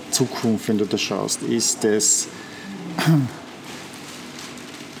Zukunft, wenn du das schaust? Ist es...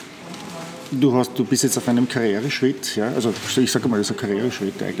 Du bist jetzt auf einem Karriereschritt, ja? Also ich sage mal, das ist ein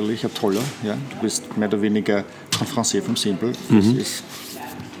Karriereschritt eigentlich, ein toller. Ja? Du bist mehr oder weniger Conferencier vom Simple. Das ist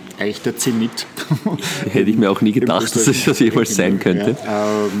eigentlich der Zenit. Hätte ich mir auch nie gedacht, dass das jemals sein könnte.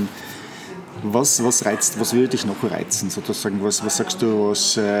 Ja. Was würde dich noch reizen, sozusagen? Was sagst du,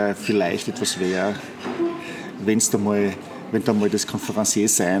 was vielleicht etwas wäre, wenn da mal das Conferencier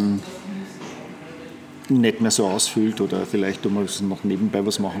sein nicht mehr so ausfüllt oder vielleicht mal noch nebenbei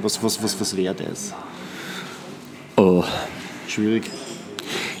was machen? Was wäre das? Oh. Schwierig.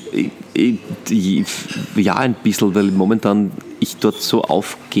 Ja, ein bisschen, weil momentan ich dort so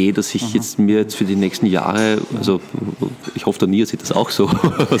aufgehe, dass ich jetzt für die nächsten Jahre, also ich hoffe, der Nia sieht das auch so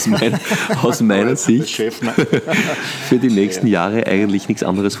aus meiner Sicht, Chef, ne? für die nächsten Jahre eigentlich nichts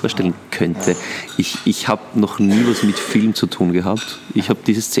anderes vorstellen könnte. Ich habe noch nie was mit Film zu tun gehabt.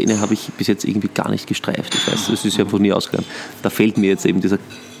 Diese Szene habe ich bis jetzt irgendwie gar nicht gestreift. Ich weiß, es ist einfach nie ausgegangen. Da fehlt mir jetzt eben dieser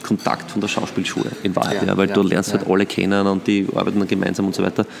Kontakt von der Schauspielschule in Wahrheit, weil du lernst halt alle kennen und die arbeiten dann gemeinsam und so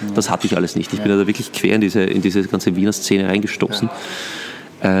weiter. Das hatte ich alles nicht. Ich bin da wirklich quer in diese ganze Wiener Szene reingestoßen.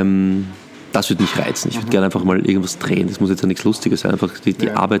 Das würde mich reizen. Ich würde gerne einfach mal irgendwas drehen. Das muss jetzt ja nichts Lustiges sein, einfach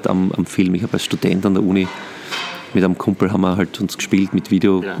die Arbeit am Film. Ich habe als Student an der Uni mit einem Kumpel haben wir halt uns gespielt mit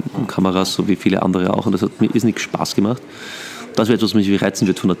Videokameras, so wie viele andere auch, und das hat mir irrsinnig Spaß gemacht. Das wäre etwas, was mich reizen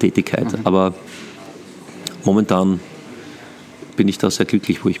wird von der Tätigkeit. Aber momentan bin ich da sehr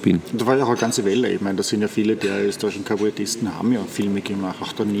glücklich, wo ich bin. Da war ja auch eine ganze Welle. Ich meine, da sind ja viele der österreichischen Kabarettisten, haben ja Filme gemacht,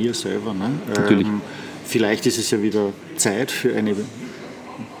 auch der Nia selber. Ne? Natürlich. Vielleicht ist es ja wieder Zeit für eine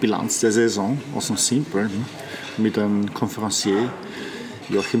Bilanz der Saison aus dem Simple, mit einem Conferencier,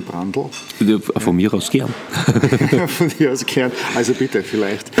 Joachim Brandl. Von mir aus gern. Von dir aus gern. Also bitte,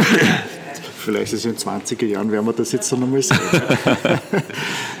 vielleicht ist es in 20er Jahren, werden wir das jetzt noch einmal sehen.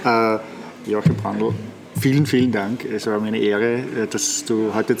 Joachim Brandl, vielen, vielen Dank. Es war mir eine Ehre, dass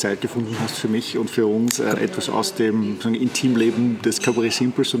du heute Zeit gefunden hast für mich und für uns, etwas aus dem Intimleben des Cabaret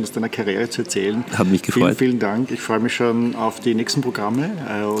Simples und aus deiner Karriere zu erzählen. Hat mich gefreut. Vielen, vielen Dank. Ich freue mich schon auf die nächsten Programme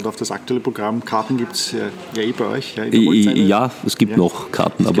oder auf das aktuelle Programm. Karten gibt es ja bei euch. Ja, es gibt noch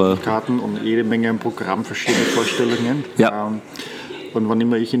Karten. Es gibt Karten und jede Menge im Programm, verschiedene Vorstellungen. Ja. Und wann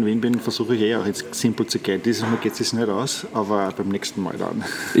immer ich in Wien bin, versuche ich auch ins Simple zu gehen. Dieses Mal geht es nicht aus, aber beim nächsten Mal dann.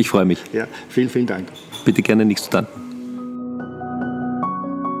 Ich freue mich. Ja, vielen, vielen Dank. Bitte gerne, nichts zu danken.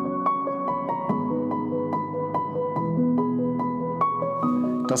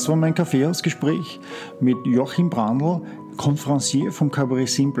 Das war mein Kaffeehausgespräch mit Joachim Brandl, Conferencier vom Cabaret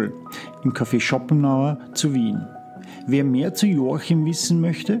Simple im Café Schopenhauer zu Wien. Wer mehr zu Joachim wissen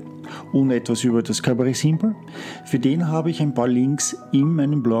möchte und etwas über das Cabaret Simple, für den habe ich ein paar Links in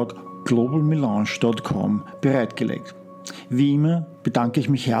meinem Blog globalmelange.com bereitgelegt. Wie immer bedanke ich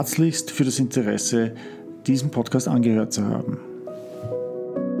mich herzlichst für das Interesse, diesen Podcast angehört zu haben.